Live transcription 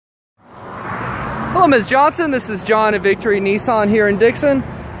Hello, Ms. Johnson. This is John at Victory Nissan here in Dixon,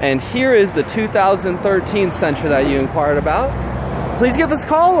 and here is the 2013 Sentra that you inquired about. Please give us a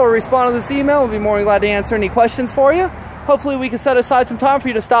call or respond to this email. We'll be more than glad to answer any questions for you. Hopefully we can set aside some time for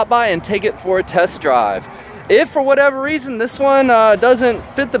you to stop by and take it for a test drive. If for whatever reason this one doesn't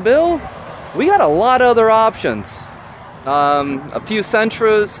fit the bill, we got a lot of other options. A few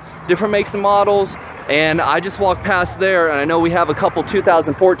Sentras, different makes and models, and I just walked past there and I know we have a couple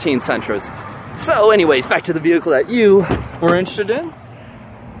 2014 Sentras. So anyways, back to the vehicle that you were interested in.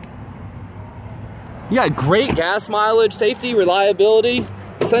 Yeah, great gas mileage, safety, reliability.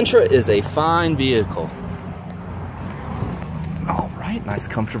 Sentra is a fine vehicle. All right, nice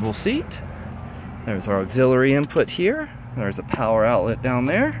comfortable seat. There's our auxiliary input here. There's a power outlet down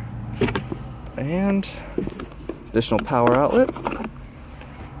there. And additional power outlet.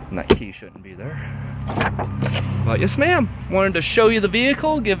 And that key shouldn't be there. But yes, ma'am. Wanted to show you the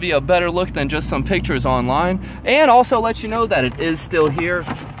vehicle, give you a better look than just some pictures online, and also let you know that it is still here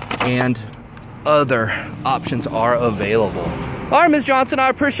and other options are available. All right, Ms. Johnson, I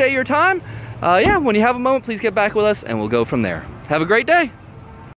appreciate your time. Yeah, when you have a moment, please get back with us and we'll go from there. Have a great day.